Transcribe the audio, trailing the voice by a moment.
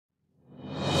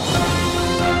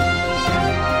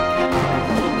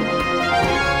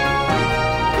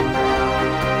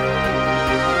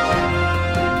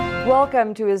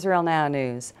Welcome to Israel Now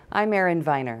News. I'm Erin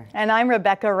Viner. And I'm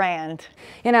Rebecca Rand.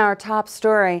 In our top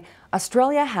story,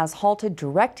 Australia has halted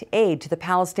direct aid to the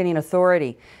Palestinian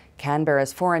Authority.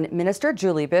 Canberra's Foreign Minister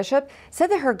Julie Bishop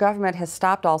said that her government has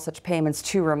stopped all such payments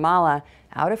to Ramallah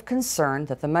out of concern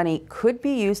that the money could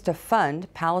be used to fund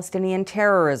Palestinian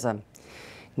terrorism.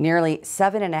 Nearly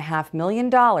 $7.5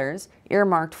 million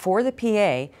earmarked for the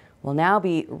PA will now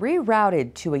be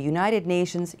rerouted to a United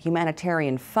Nations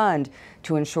humanitarian fund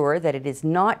to ensure that it is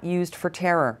not used for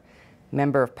terror.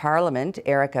 Member of Parliament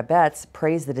Erica Betts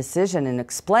praised the decision and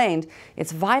explained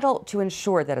it's vital to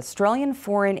ensure that Australian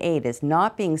foreign aid is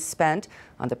not being spent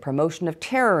on the promotion of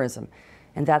terrorism,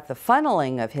 and that the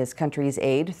funneling of his country's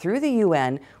aid through the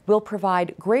UN will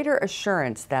provide greater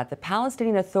assurance that the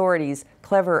Palestinian Authority's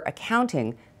clever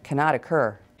accounting cannot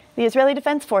occur. The Israeli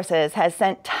Defense Forces has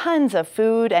sent tons of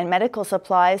food and medical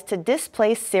supplies to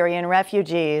displaced Syrian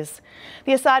refugees.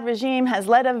 The Assad regime has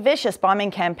led a vicious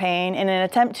bombing campaign in an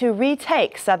attempt to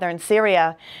retake southern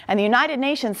Syria, and the United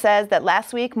Nations says that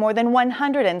last week more than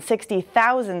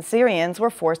 160,000 Syrians were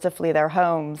forced to flee their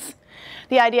homes.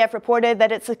 The IDF reported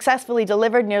that it successfully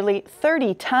delivered nearly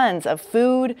 30 tons of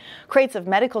food, crates of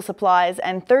medical supplies,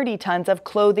 and 30 tons of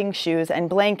clothing, shoes, and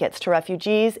blankets to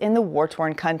refugees in the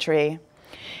war-torn country.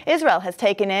 Israel has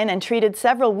taken in and treated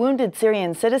several wounded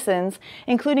Syrian citizens,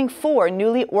 including 4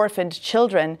 newly orphaned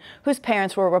children whose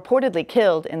parents were reportedly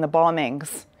killed in the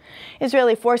bombings.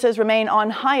 Israeli forces remain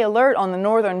on high alert on the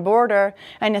northern border,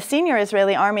 and a senior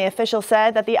Israeli army official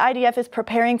said that the IDF is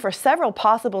preparing for several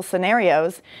possible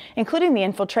scenarios, including the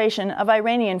infiltration of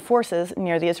Iranian forces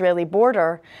near the Israeli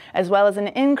border, as well as an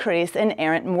increase in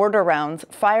errant mortar rounds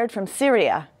fired from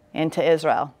Syria into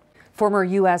Israel. Former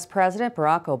U.S. President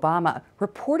Barack Obama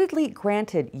reportedly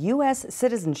granted U.S.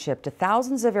 citizenship to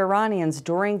thousands of Iranians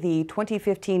during the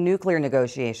 2015 nuclear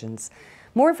negotiations.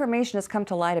 More information has come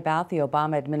to light about the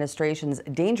Obama administration's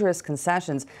dangerous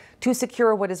concessions to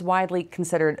secure what is widely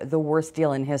considered the worst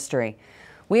deal in history.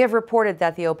 We have reported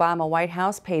that the Obama White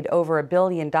House paid over $1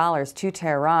 billion to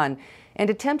Tehran and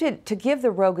attempted to give the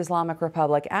rogue Islamic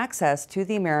Republic access to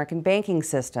the American banking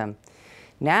system.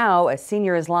 Now, a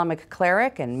senior Islamic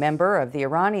cleric and member of the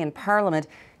Iranian parliament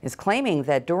is claiming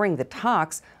that during the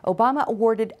talks, Obama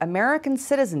awarded American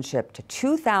citizenship to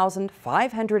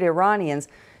 2,500 Iranians,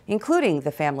 including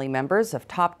the family members of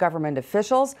top government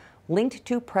officials linked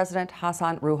to President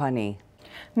Hassan Rouhani.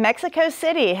 Mexico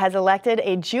City has elected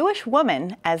a Jewish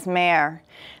woman as mayor.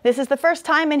 This is the first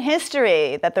time in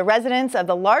history that the residents of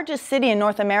the largest city in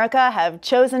North America have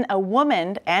chosen a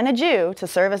woman and a Jew to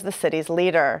serve as the city's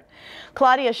leader.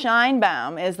 Claudia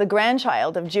Scheinbaum is the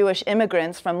grandchild of Jewish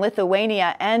immigrants from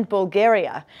Lithuania and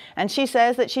Bulgaria, and she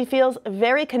says that she feels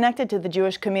very connected to the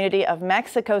Jewish community of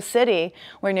Mexico City,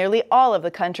 where nearly all of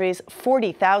the country's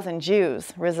 40,000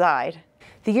 Jews reside.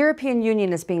 The European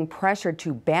Union is being pressured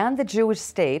to ban the Jewish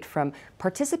state from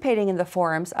participating in the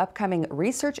forum's upcoming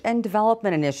Research and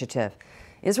Development Initiative.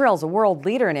 Israel's a world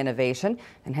leader in innovation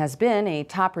and has been a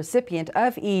top recipient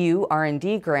of EU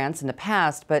R&D grants in the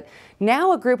past, but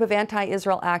now a group of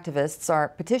anti-Israel activists are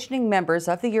petitioning members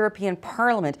of the European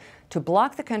Parliament to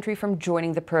block the country from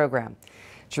joining the program.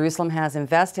 Jerusalem has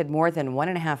invested more than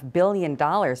 $1.5 billion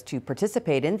to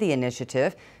participate in the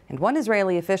initiative, and one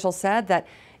Israeli official said that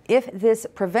if this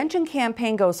prevention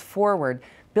campaign goes forward,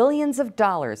 billions of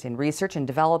dollars in research and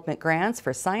development grants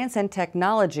for science and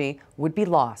technology would be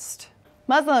lost.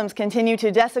 Muslims continue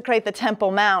to desecrate the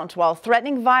Temple Mount while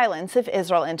threatening violence if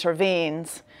Israel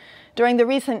intervenes. During the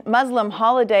recent Muslim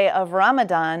holiday of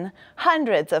Ramadan,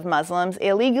 hundreds of Muslims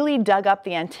illegally dug up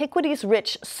the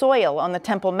antiquities-rich soil on the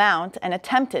Temple Mount and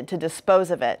attempted to dispose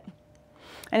of it.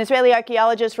 An Israeli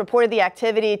archaeologist reported the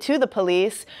activity to the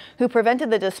police, who prevented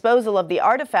the disposal of the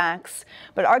artifacts,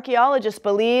 but archaeologists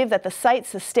believe that the site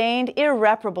sustained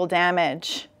irreparable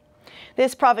damage.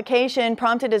 This provocation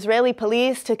prompted Israeli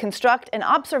police to construct an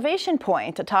observation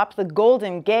point atop the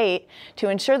Golden Gate to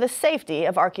ensure the safety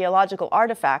of archaeological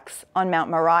artifacts on Mount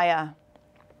Moriah.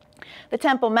 The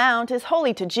Temple Mount is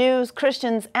holy to Jews,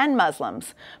 Christians, and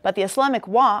Muslims, but the Islamic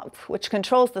Waqf, which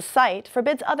controls the site,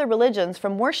 forbids other religions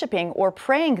from worshiping or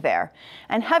praying there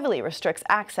and heavily restricts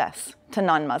access to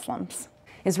non-Muslims.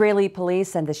 Israeli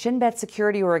police and the Shin Bet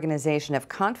security organization have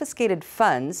confiscated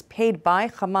funds paid by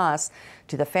Hamas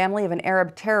to the family of an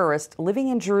Arab terrorist living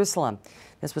in Jerusalem.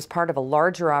 This was part of a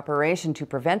larger operation to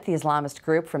prevent the Islamist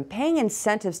group from paying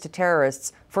incentives to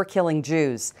terrorists for killing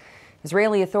Jews.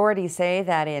 Israeli authorities say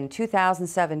that in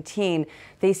 2017,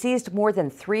 they seized more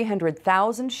than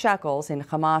 300,000 shekels in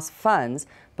Hamas funds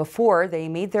before they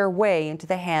made their way into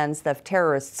the hands of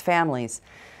terrorists' families.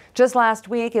 Just last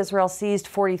week, Israel seized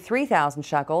 43,000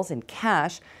 shekels in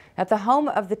cash at the home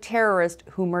of the terrorist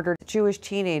who murdered Jewish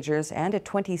teenagers and a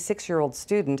 26-year-old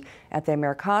student at the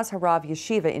Merkaz Harav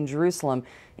Yeshiva in Jerusalem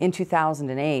in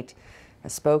 2008. A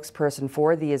spokesperson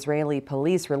for the Israeli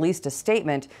police released a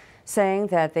statement saying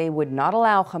that they would not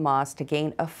allow Hamas to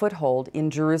gain a foothold in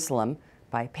Jerusalem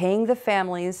by paying the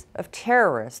families of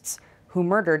terrorists who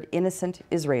murdered innocent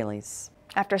Israelis.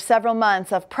 After several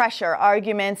months of pressure,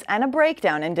 arguments, and a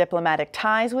breakdown in diplomatic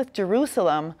ties with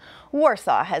Jerusalem,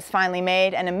 Warsaw has finally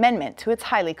made an amendment to its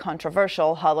highly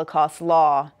controversial Holocaust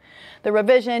law. The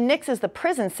revision nixes the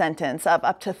prison sentence of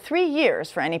up to 3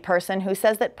 years for any person who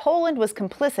says that Poland was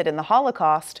complicit in the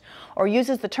Holocaust or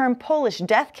uses the term Polish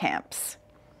death camps.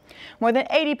 More than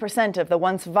 80% of the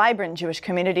once vibrant Jewish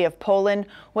community of Poland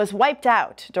was wiped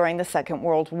out during the Second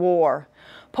World War.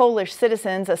 Polish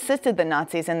citizens assisted the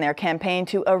Nazis in their campaign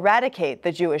to eradicate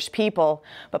the Jewish people,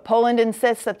 but Poland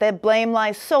insists that the blame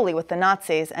lies solely with the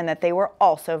Nazis and that they were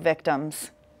also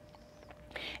victims.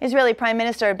 Israeli Prime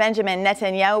Minister Benjamin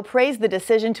Netanyahu praised the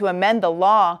decision to amend the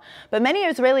law, but many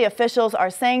Israeli officials are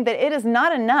saying that it is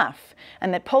not enough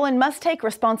and that Poland must take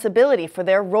responsibility for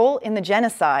their role in the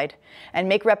genocide and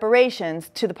make reparations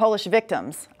to the Polish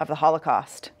victims of the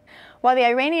Holocaust. While the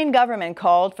Iranian government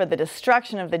called for the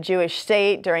destruction of the Jewish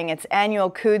state during its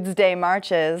annual Quds Day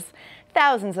marches,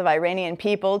 thousands of Iranian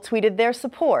people tweeted their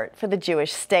support for the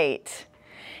Jewish state.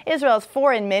 Israel's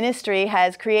foreign ministry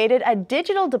has created a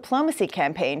digital diplomacy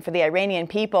campaign for the Iranian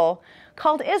people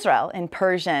called Israel in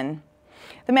Persian.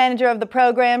 The manager of the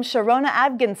program, Sharona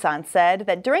Avginsan, said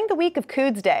that during the week of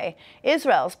Quds Day,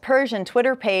 Israel's Persian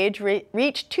Twitter page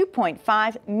reached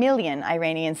 2.5 million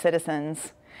Iranian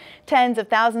citizens. Tens of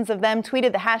thousands of them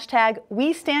tweeted the hashtag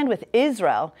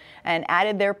 #WeStandWithIsrael and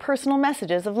added their personal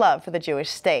messages of love for the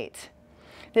Jewish state.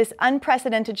 This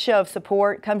unprecedented show of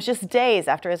support comes just days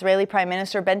after Israeli Prime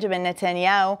Minister Benjamin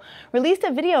Netanyahu released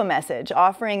a video message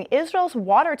offering Israel's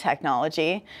water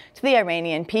technology to the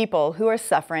Iranian people who are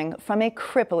suffering from a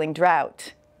crippling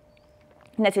drought.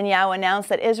 Netanyahu announced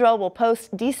that Israel will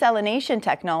post desalination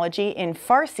technology in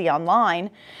Farsi online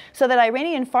so that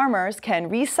Iranian farmers can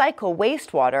recycle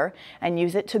wastewater and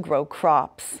use it to grow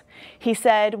crops. He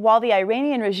said, while the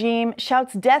Iranian regime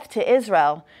shouts death to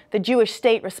Israel, the Jewish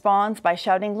state responds by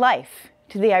shouting life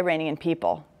to the Iranian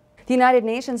people. The United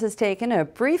Nations has taken a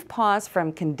brief pause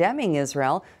from condemning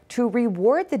Israel to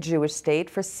reward the Jewish state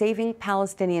for saving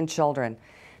Palestinian children.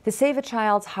 The Save a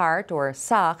Child's Heart, or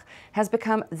SACH, has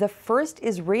become the first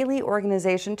Israeli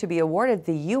organization to be awarded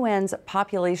the UN's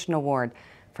Population Award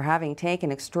for having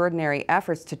taken extraordinary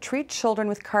efforts to treat children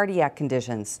with cardiac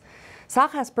conditions.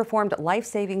 SACH has performed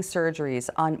life-saving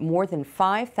surgeries on more than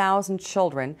 5,000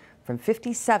 children from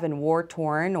 57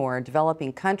 war-torn or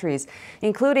developing countries,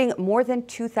 including more than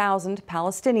 2,000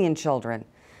 Palestinian children.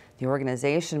 The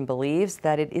organization believes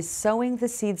that it is sowing the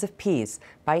seeds of peace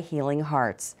by healing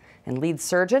hearts. And lead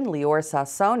surgeon Lior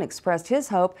Sasson expressed his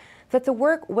hope that the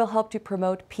work will help to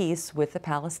promote peace with the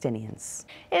Palestinians.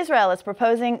 Israel is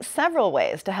proposing several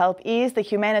ways to help ease the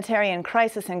humanitarian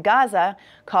crisis in Gaza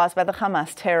caused by the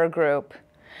Hamas terror group.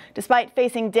 Despite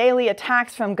facing daily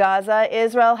attacks from Gaza,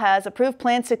 Israel has approved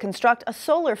plans to construct a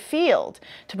solar field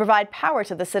to provide power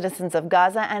to the citizens of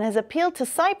Gaza and has appealed to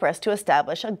Cyprus to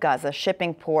establish a Gaza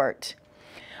shipping port.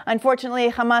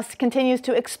 Unfortunately, Hamas continues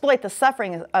to exploit the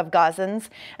suffering of Gazans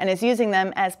and is using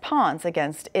them as pawns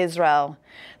against Israel.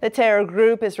 The terror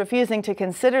group is refusing to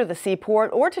consider the seaport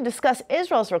or to discuss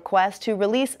Israel's request to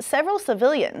release several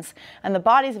civilians and the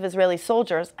bodies of Israeli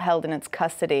soldiers held in its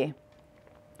custody.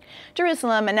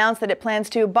 Jerusalem announced that it plans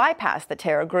to bypass the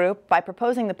terror group by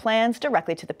proposing the plans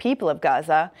directly to the people of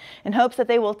Gaza in hopes that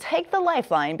they will take the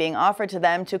lifeline being offered to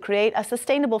them to create a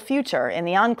sustainable future in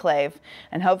the enclave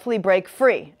and hopefully break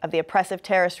free of the oppressive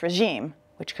terrorist regime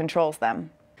which controls them.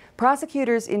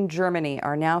 Prosecutors in Germany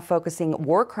are now focusing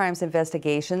war crimes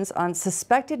investigations on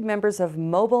suspected members of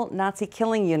mobile Nazi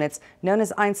killing units known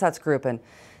as Einsatzgruppen.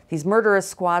 These murderous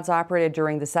squads operated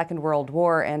during the Second World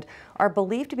War and are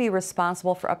believed to be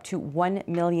responsible for up to 1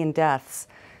 million deaths.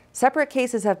 Separate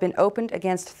cases have been opened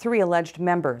against 3 alleged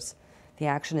members. The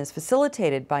action is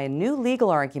facilitated by a new legal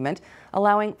argument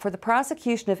allowing for the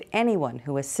prosecution of anyone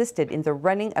who assisted in the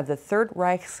running of the Third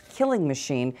Reich's killing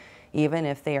machine, even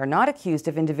if they are not accused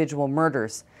of individual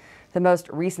murders. The most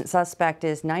recent suspect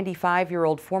is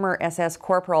 95-year-old former SS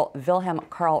Corporal Wilhelm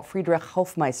Karl Friedrich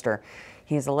Hofmeister.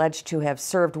 He is alleged to have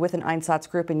served with an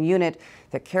Einsatzgruppen unit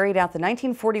that carried out the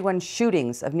 1941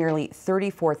 shootings of nearly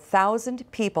 34,000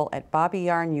 people at Babi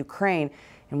Yar in Ukraine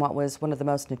in what was one of the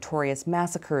most notorious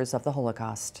massacres of the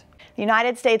Holocaust. The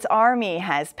United States Army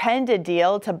has penned a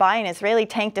deal to buy an Israeli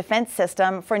tank defense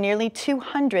system for nearly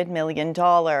 $200 million.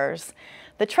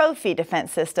 The The Trophy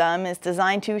defense system is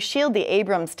designed to shield the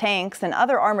Abrams tanks and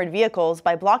other armored vehicles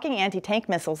by blocking anti-tank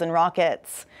missiles and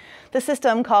rockets. The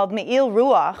system, called Me'il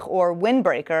Ruach, or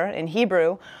Windbreaker in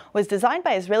Hebrew, was designed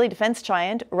by Israeli defense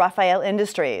giant Rafael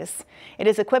Industries. It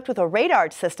is equipped with a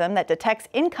radar system that detects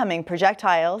incoming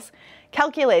projectiles,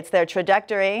 calculates their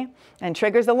trajectory, and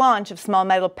triggers the launch of small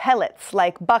metal pellets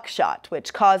like buckshot,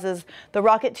 which causes the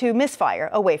rocket to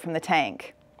misfire away from the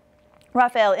tank.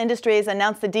 Rafael Industries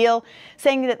announced the deal,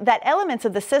 saying that elements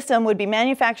of the system would be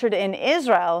manufactured in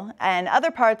Israel and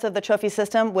other parts of the Trophy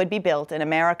system would be built in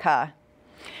America.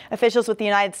 Officials with the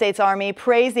United States Army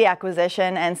praised the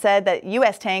acquisition and said that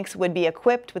U.S. tanks would be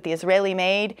equipped with the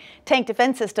Israeli-made tank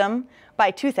defense system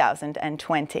by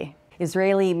 2020.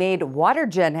 Israeli-made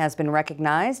WaterGen has been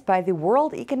recognized by the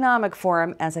World Economic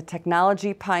Forum as a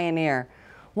technology pioneer.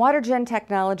 WaterGen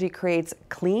technology creates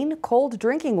clean, cold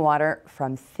drinking water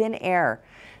from thin air.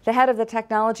 The head of the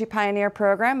Technology Pioneer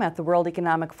program at the World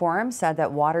Economic Forum said that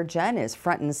WaterGen is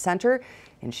front and center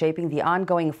in shaping the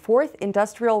ongoing fourth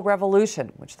industrial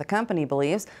revolution, which the company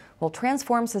believes will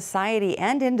transform society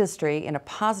and industry in a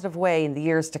positive way in the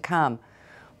years to come.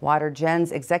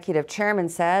 WaterGen's executive chairman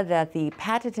said that the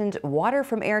patented water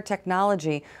from air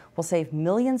technology will save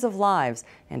millions of lives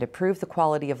and improve the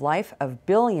quality of life of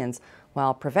billions,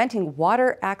 while preventing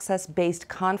water access-based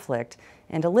conflict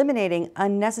and eliminating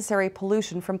unnecessary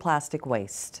pollution from plastic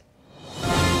waste.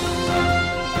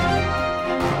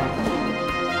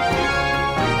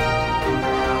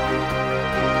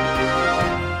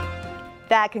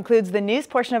 That concludes the news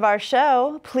portion of our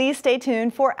show. Please stay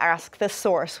tuned for Ask the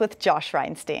Source with Josh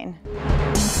Reinstein.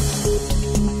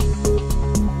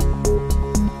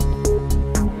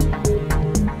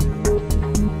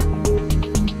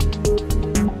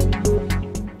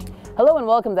 Hello and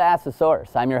welcome to Ask the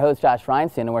Source. I'm your host Josh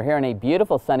Reinstein, and we're here on a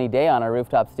beautiful sunny day on our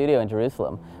rooftop studio in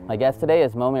Jerusalem. My guest today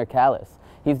is Momir Kallis.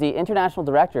 He's the International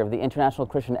Director of the International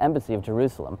Christian Embassy of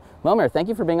Jerusalem. Momir, thank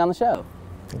you for being on the show.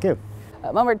 Thank you.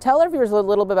 Momir, tell our viewers a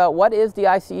little bit about what is the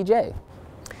ICEJ?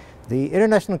 The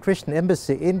International Christian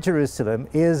Embassy in Jerusalem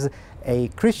is a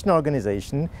Christian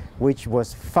organization which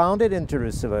was founded in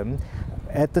Jerusalem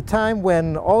at the time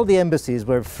when all the embassies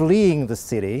were fleeing the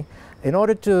city in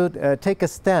order to take a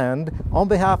stand on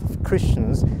behalf of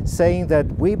Christians, saying that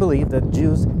we believe that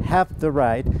Jews have the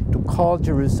right to call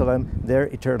Jerusalem their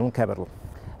eternal capital.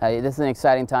 This is an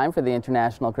exciting time for the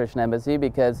International Christian Embassy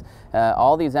because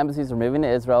all these embassies are moving to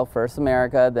Israel, first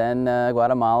America, then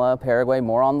Guatemala, Paraguay,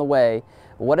 more on the way.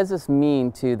 What does this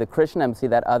mean to the Christian Embassy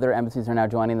that other embassies are now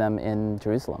joining them in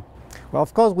Jerusalem? Well,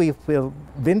 of course, we feel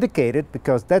vindicated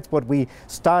because that's what we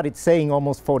started saying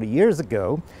almost 40 years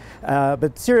ago.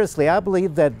 But seriously, I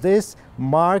believe that this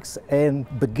marks a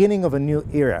beginning of a new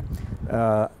era.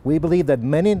 We believe that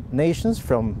many nations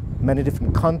from many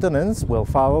different continents will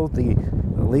follow the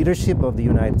leadership of the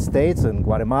United States and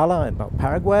Guatemala and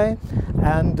Paraguay.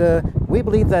 And we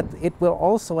believe that it will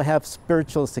also have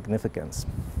spiritual significance.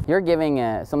 You're giving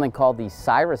something called the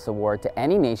Cyrus Award to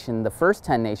any nation, the first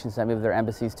 10 nations that move their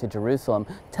embassies to Jerusalem.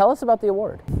 Tell us about the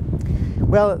award.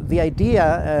 Well, the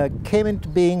idea came into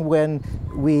being when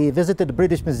we visited the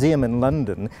British Museum in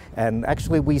London, and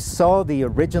actually we saw the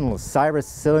original Cyrus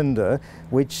cylinder,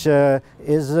 which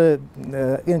is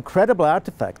an incredible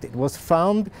artifact. It was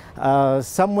found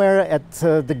somewhere at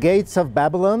the gates of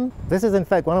Babylon. This is in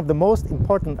fact one of the most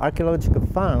important archaeological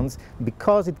finds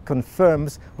because it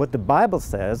confirms what the Bible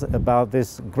says about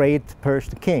this great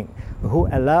Persian king who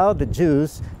allowed the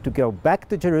Jews to go back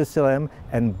to Jerusalem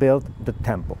and build the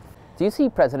temple. Do you see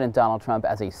President Donald Trump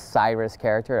as a Cyrus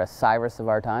character, a Cyrus of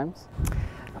our times?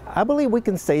 I believe we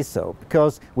can say so,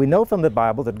 because we know from the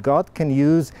Bible that God can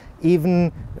use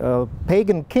even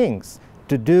pagan kings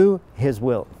to do His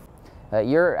will.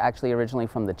 You're actually originally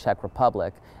from the Czech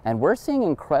Republic, and we're seeing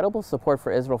incredible support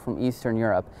for Israel from Eastern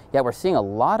Europe, yet we're seeing a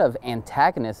lot of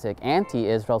antagonistic,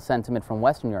 anti-Israel sentiment from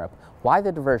Western Europe. Why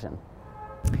the diversion?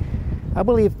 I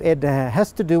believe it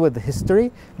has to do with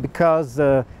history, because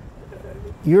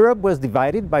Europe was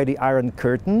divided by the Iron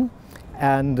Curtain,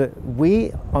 and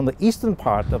we, on the eastern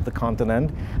part of the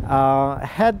continent,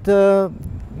 had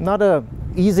not an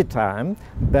easy time,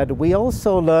 but we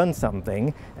also learned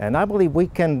something, and I believe we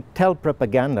can tell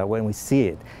propaganda when we see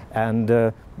it,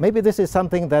 and maybe this is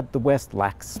something that the West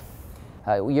lacks.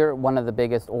 You're one of the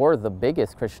biggest, or the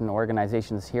biggest Christian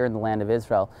organizations here in the land of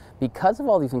Israel. Because of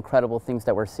all these incredible things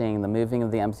that we're seeing, the moving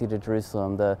of the embassy to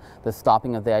Jerusalem, the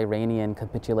stopping of the Iranian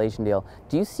capitulation deal,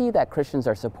 do you see that Christians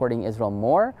are supporting Israel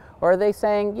more? Or are they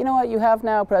saying, you know what, you have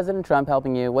now President Trump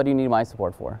helping you, what do you need my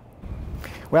support for?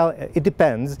 Well, it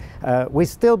depends. We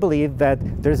still believe that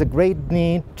there's a great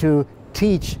need to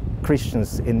teach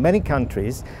Christians in many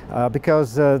countries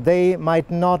because they might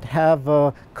not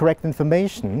have correct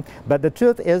information. But the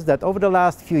truth is that over the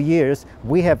last few years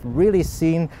we have really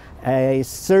seen a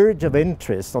surge of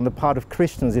interest on the part of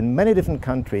Christians in many different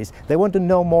countries. They want to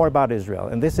know more about Israel,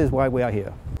 and this is why we are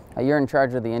here. You're in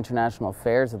charge of the international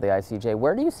affairs of the ICJ.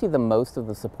 Where do you see the most of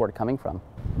the support coming from?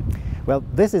 Well,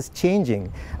 this is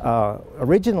changing.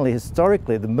 Originally,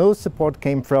 historically, the most support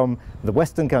came from the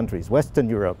Western countries, Western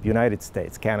Europe, United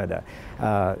States, Canada.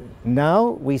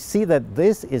 Now we see that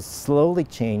this is slowly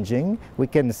changing. We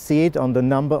can see it on the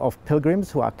number of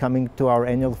pilgrims who are coming to our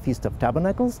annual Feast of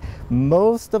Tabernacles.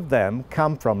 Most of them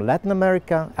come from Latin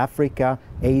America, Africa,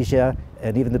 Asia,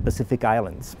 and even the Pacific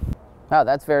Islands. Wow,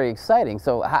 that's very exciting.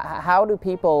 So how do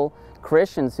people,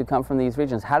 Christians who come from these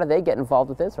regions, how do they get involved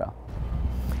with Israel?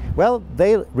 Well,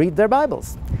 they read their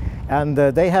Bibles, and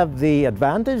they have the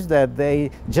advantage that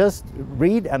they just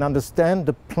read and understand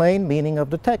the plain meaning of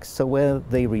the text. So when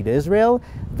they read Israel,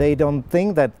 they don't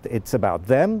think that it's about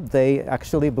them. They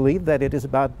actually believe that it is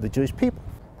about the Jewish people.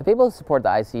 The people who support the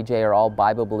ICJ are all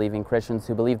Bible-believing Christians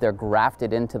who believe they're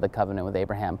grafted into the covenant with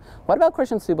Abraham. What about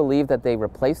Christians who believe that they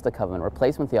replaced the covenant,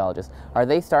 replacement theologists? Are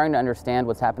they starting to understand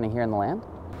what's happening here in the land?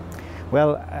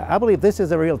 Well, I believe this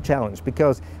is a real challenge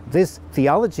because this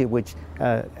theology, which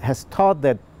has taught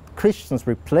that Christians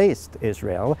replaced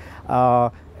Israel,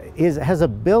 has a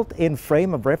built-in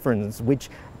frame of reference which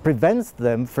prevents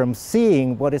them from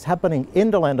seeing what is happening in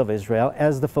the land of Israel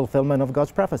as the fulfillment of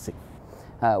God's prophecy.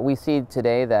 We see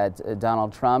today that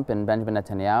Donald Trump and Benjamin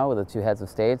Netanyahu, the two heads of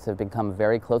states, have become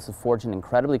very close, have forged an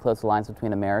incredibly close alliance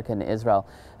between America and Israel.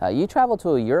 You travel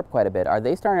to Europe quite a bit. Are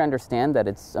they starting to understand that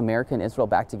it's America and Israel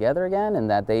back together again, and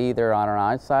that they either on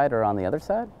our side or on the other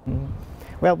side? Mm-hmm.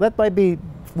 Well, that might be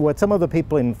what some of the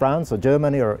people in France or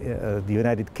Germany or the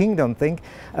United Kingdom think.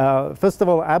 First of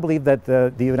all, I believe that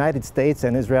the United States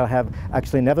and Israel have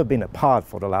actually never been apart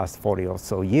for the last 40 or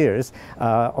so years.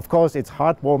 Of course, it's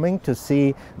heartwarming to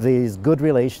see these good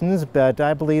relations, but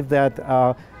I believe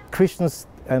that Christians,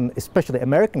 and especially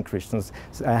American Christians,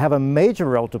 have a major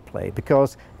role to play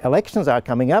because elections are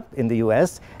coming up in the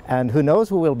US, and who knows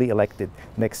who will be elected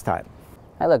next time.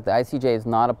 Hey, look, the ICJ is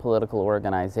not a political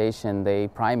organization. They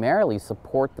primarily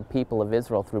support the people of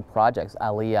Israel through projects,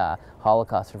 Aliyah,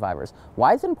 Holocaust survivors.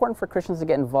 Why is it important for Christians to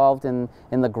get involved in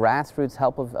the grassroots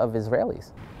help of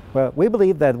Israelis? Well, we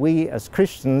believe that we as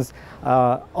Christians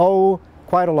owe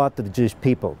quite a lot to the Jewish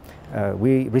people.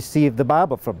 We receive the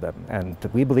Bible from them, and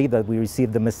we believe that we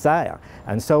receive the Messiah.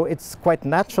 And so it's quite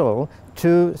natural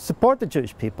to support the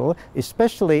Jewish people,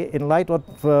 especially in light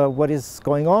of what is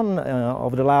going on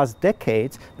over the last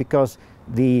decades, because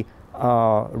the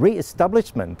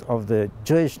re-establishment of the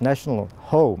Jewish national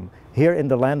home here in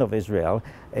the land of Israel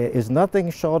is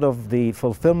nothing short of the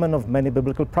fulfillment of many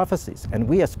biblical prophecies. And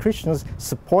we as Christians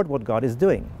support what God is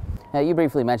doing. Now, you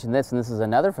briefly mentioned this, and this is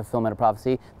another fulfillment of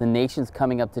prophecy. The nation's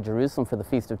coming up to Jerusalem for the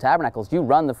Feast of Tabernacles. You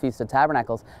run the Feast of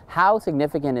Tabernacles. How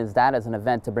significant is that as an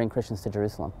event to bring Christians to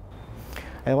Jerusalem?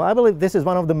 Well, I believe this is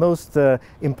one of the most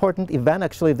important events.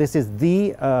 Actually, this is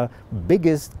the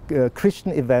biggest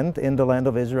Christian event in the land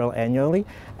of Israel annually.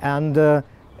 And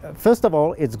first of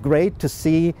all, it's great to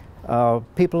see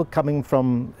people coming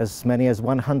from as many as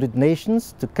 100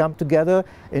 nations to come together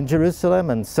in Jerusalem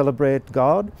and celebrate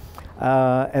God.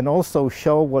 And also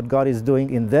show what God is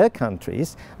doing in their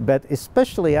countries. But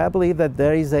especially I believe that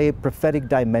there is a prophetic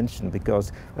dimension,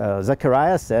 because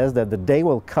Zechariah says that the day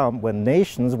will come when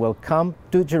nations will come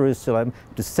to Jerusalem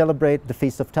to celebrate the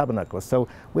Feast of Tabernacles. So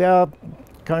we are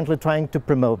currently trying to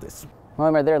promote this. Well,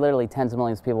 remember, there are literally tens of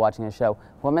millions of people watching the show.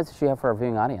 What message do you have for our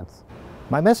viewing audience?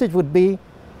 My message would be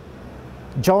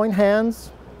join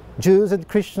hands, Jews and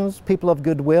Christians, people of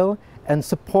goodwill, and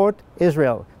support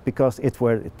Israel, because it's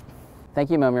worth it. Thank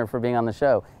you, Momir, for being on the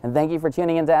show. And thank you for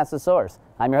tuning in to Ask the Source.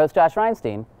 I'm your host, Josh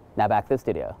Reinstein. Now back to the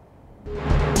studio.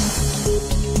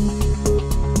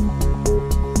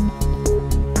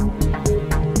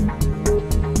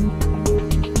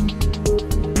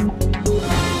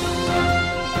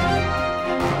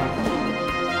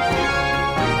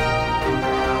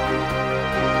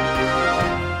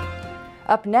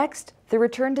 Up next, the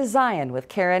return to Zion with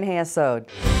Karen Hayesode.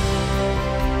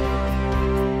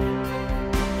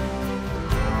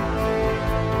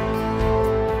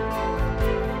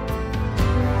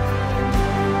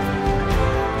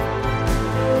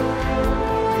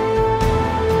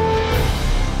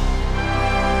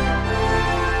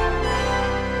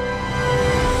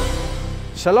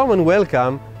 Shalom and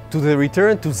welcome to the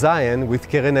Return to Zion with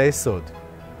Keren Hayesode.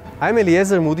 I'm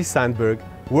Eliezer Moody Sandberg,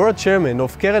 World Chairman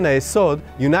of Keren HaYesod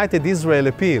United Israel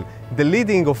Appeal, the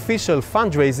leading official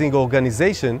fundraising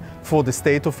organization for the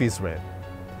State of Israel.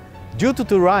 Due to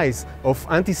the rise of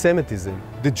anti-Semitism,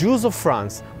 the Jews of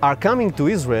France are coming to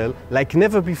Israel like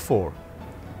never before.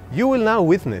 You will now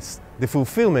witness the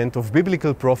fulfillment of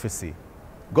biblical prophecy.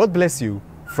 God bless you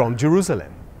from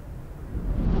Jerusalem.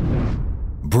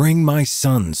 Bring my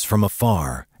sons from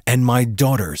afar and my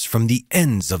daughters from the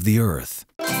ends of the earth.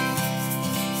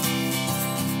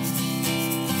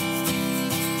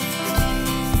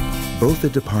 Both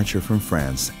the departure from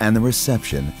France and the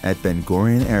reception at Ben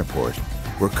Gurion Airport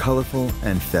were colorful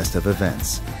and festive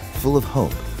events, full of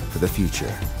hope for the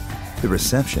future. The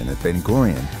reception at Ben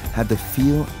Gurion had the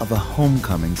feel of a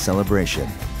homecoming celebration,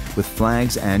 with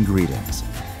flags and greetings,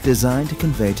 designed to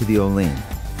convey to the Olim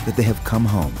that they have come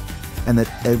home and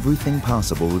that everything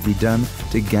possible would be done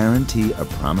to guarantee a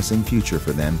promising future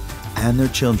for them and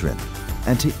their children,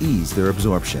 and to ease their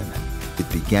absorption.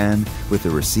 It began with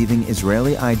the receiving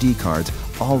Israeli ID cards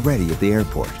already at the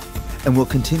airport, and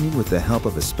will continue with the help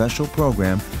of a special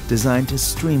program designed to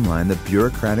streamline the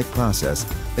bureaucratic process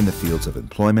in the fields of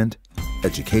employment,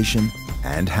 education,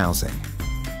 and housing.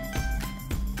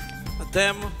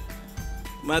 אתם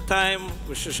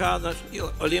 206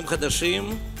 עולים חדשים,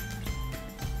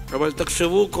 אבל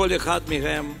תחשבו כל אחד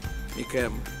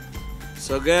מכם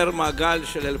סוגר מעגל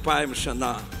של 2000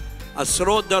 שנה.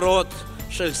 עשרות דורות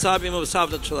של סבים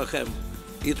וסבתות שלכם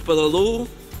התפללו,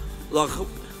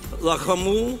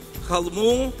 לחמו,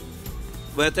 חלמו,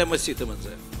 ואתם עשיתם את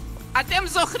זה. אתם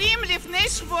זוכרים, לפני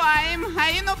שבועיים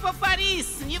היינו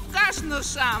בפריז, נפגשנו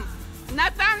שם.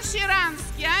 נתן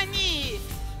שירנסקי, אני,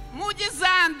 מודי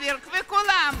זנדברג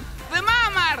וכולם. ומה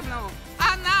אמרנו?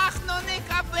 אנחנו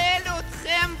נקבל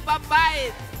אתכם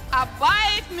בבית.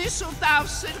 הבית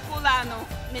משותף של כולנו,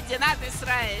 מדינת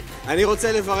ישראל. אני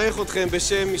רוצה לברך אתכם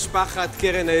בשם משפחת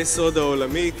קרן היסוד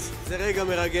העולמית. זה רגע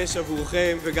מרגש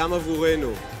עבורכם וגם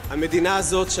עבורנו. המדינה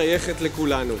הזאת שייכת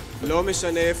לכולנו. לא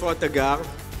משנה איפה אתה גר,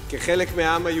 כחלק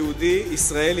מהעם היהודי,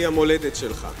 ישראל היא המולדת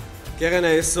שלך. קרן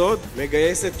היסוד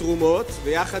מגייסת תרומות,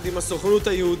 ויחד עם הסוכנות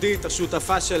היהודית,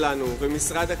 השותפה שלנו,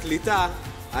 ומשרד הקליטה,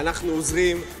 אנחנו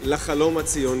עוזרים לחלום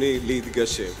הציוני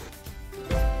להתגשם.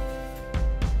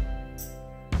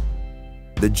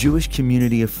 The Jewish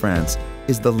community of France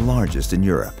is the largest in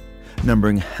Europe,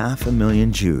 numbering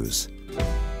 500,000 Jews.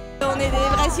 On est des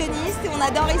vrais sionistes et on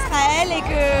adore Israël et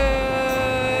que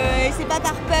c'est pas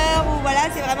par peur ou voilà,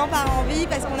 c'est vraiment par envie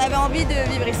parce qu'on avait envie de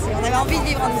vivre ici, on avait envie de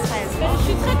vivre en Israël. Je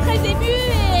suis très émue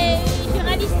et je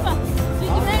réalise pas. J'ai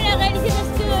du mal à réaliser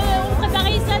parce qu'on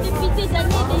préparait ça depuis des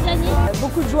années.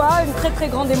 Beaucoup de joie, une très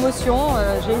grande émotion.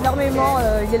 J'ai énormément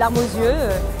les larmes aux yeux.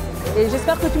 Et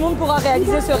j'espère que tout le monde pourra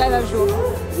réaliser ce rêve un jour.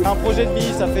 Un projet de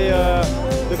vie, ça fait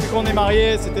depuis qu'on est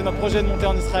mariés, c'était notre projet de monter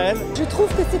en Israël. Je trouve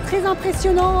que c'est très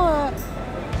impressionnant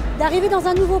d'arriver dans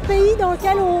un nouveau pays dans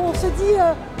lequel on se dit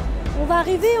on va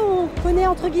arriver, on connaît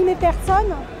entre guillemets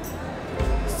personne,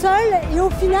 seul, et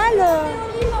au final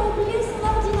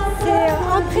c'est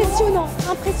impressionnant,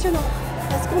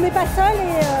 parce qu'on n'est pas seul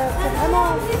et c'est vraiment,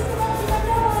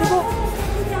 c'est beau.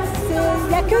 Il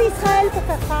n'y a que Israël pour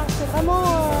faire ça, c'est vraiment...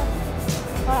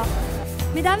 voilà.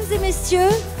 Mesdames et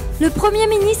messieurs, le Premier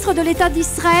ministre de l'État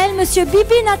d'Israël, M.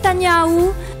 Bibi Netanyahu.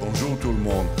 Bonjour tout le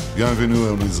monde, bienvenue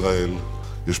en Israël.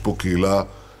 יש פה קהילה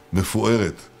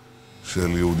מפוארת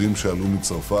של יהודים שעלו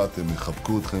מצרפת, הם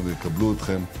יחבקו אתכם ויקבלו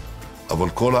אתכם, אבל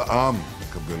כל העם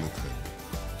יקבל אתכם.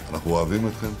 אנחנו אוהבים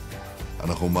אתכם,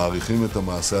 אנחנו מעריכים את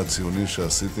המעשה הציוני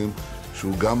שעשיתם,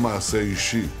 שהוא גם מעשה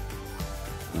אישי.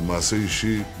 הוא מעשה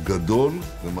אישי גדול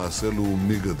ומעשה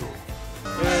לאומי גדול.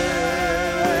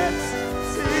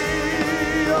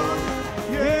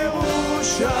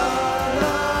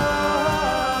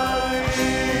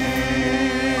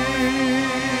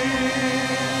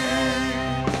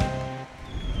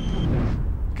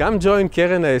 Come join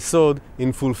Keren HaYesod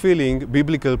in fulfilling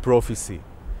biblical prophecy.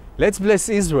 Let's bless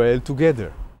Israel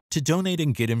together. To donate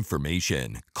and get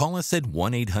information, call us at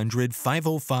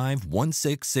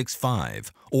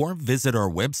 1-800-505-1665 or visit our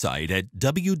website at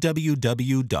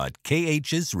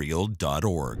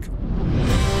www.khisrael.org.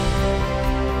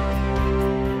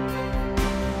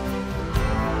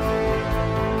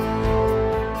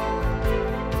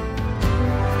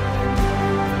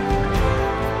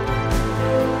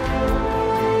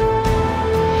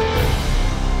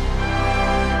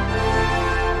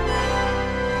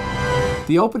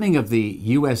 The opening of the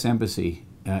U.S. Embassy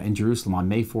in Jerusalem on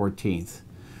May 14th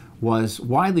was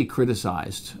widely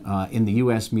criticized in the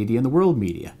U.S. media and the world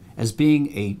media as being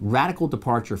a radical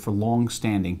departure for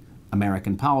long-standing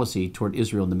American policy toward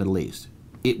Israel and the Middle East.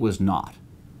 It was not.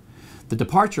 The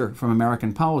departure from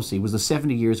American policy was the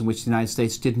 70 years in which the United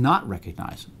States did not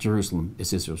recognize Jerusalem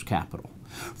as Israel's capital.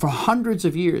 For hundreds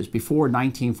of years before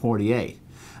 1948,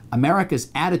 America's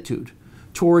attitude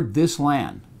toward this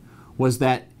land was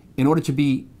that in order to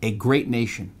be a great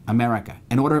nation, America,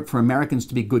 in order for Americans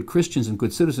to be good Christians and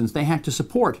good citizens, they had to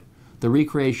support the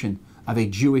recreation of a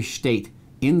Jewish state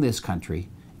in this country,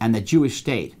 and the Jewish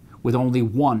state with only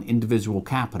one individual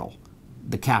capital,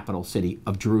 the capital city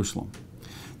of Jerusalem.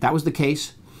 That was the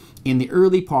case in the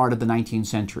early part of the 19th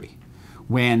century,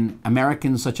 when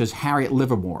Americans such as Harriet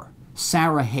Livermore,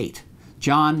 Sarah Haight,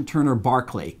 John Turner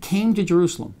Barclay came to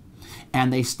Jerusalem,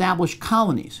 and they established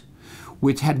colonies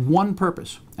which had one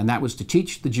purpose, and that was to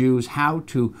teach the Jews how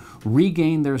to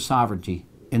regain their sovereignty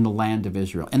in the land of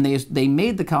Israel. And they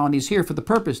made the colonies here for the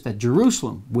purpose that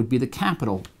Jerusalem would be the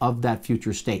capital of that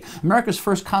future state. America's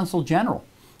first consul general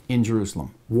in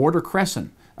Jerusalem, Warder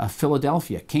Cresson of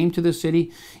Philadelphia, came to the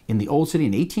city, in the Old City,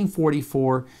 in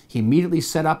 1844. He immediately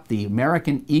set up the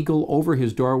American eagle over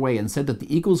his doorway and said that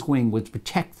the eagle's wing would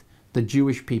protect the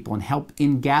Jewish people and help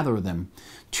ingather them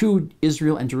to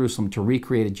Israel and Jerusalem to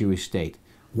recreate a Jewish state.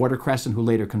 Warder Cresson, who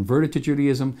later converted to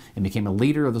Judaism and became a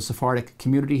leader of the Sephardic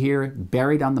community here,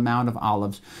 buried on the Mount of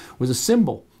Olives, was a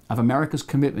symbol of America's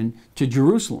commitment to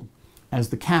Jerusalem as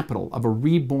the capital of a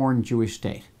reborn Jewish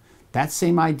state. That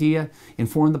same idea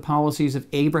informed the policies of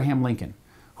Abraham Lincoln,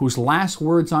 whose last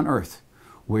words on earth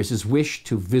was his wish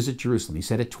to visit Jerusalem. He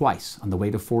said it twice on the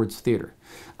way to Ford's Theater.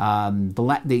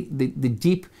 The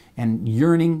deep and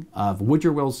yearning of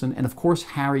Woodrow Wilson and, of course,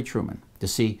 Harry Truman to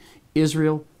see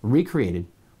Israel recreated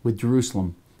with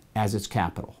Jerusalem as its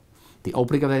capital. The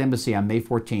opening of that embassy on May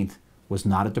 14th was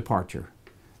not a departure.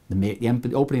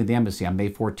 The opening of the embassy on May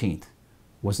 14th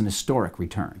was an historic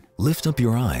return. Lift up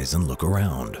your eyes and look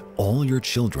around. All your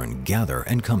children gather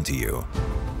and come to you.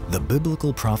 The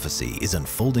biblical prophecy is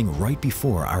unfolding right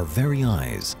before our very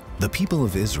eyes. The people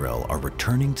of Israel are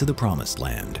returning to the Promised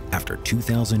Land after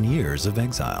 2,000 years of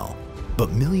exile.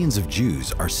 But millions of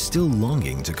Jews are still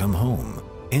longing to come home.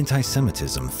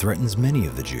 Anti-Semitism threatens many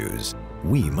of the Jews.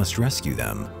 We must rescue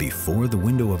them before the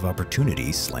window of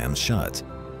opportunity slams shut.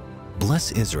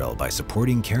 Bless Israel by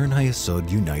supporting Keren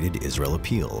Hayesod United Israel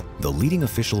Appeal, the leading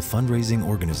official fundraising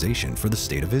organization for the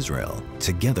State of Israel.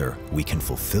 Together, we can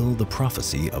fulfill the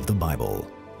prophecy of the Bible.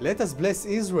 Let us bless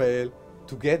Israel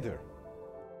together.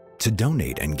 To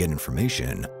donate and get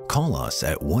information, call us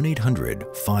at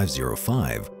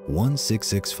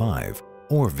 1-800-505-1665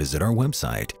 or visit our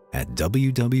website at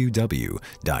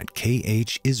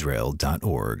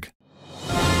www.khisrael.org.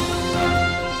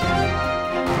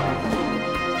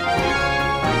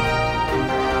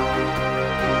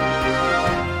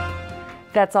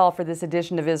 That's all for this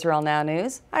edition of Israel Now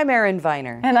News. I'm Erin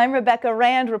Viner. And I'm Rebecca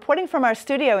Rand, reporting from our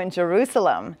studio in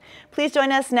Jerusalem. Please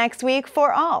join us next week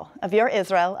for all of your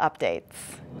Israel updates.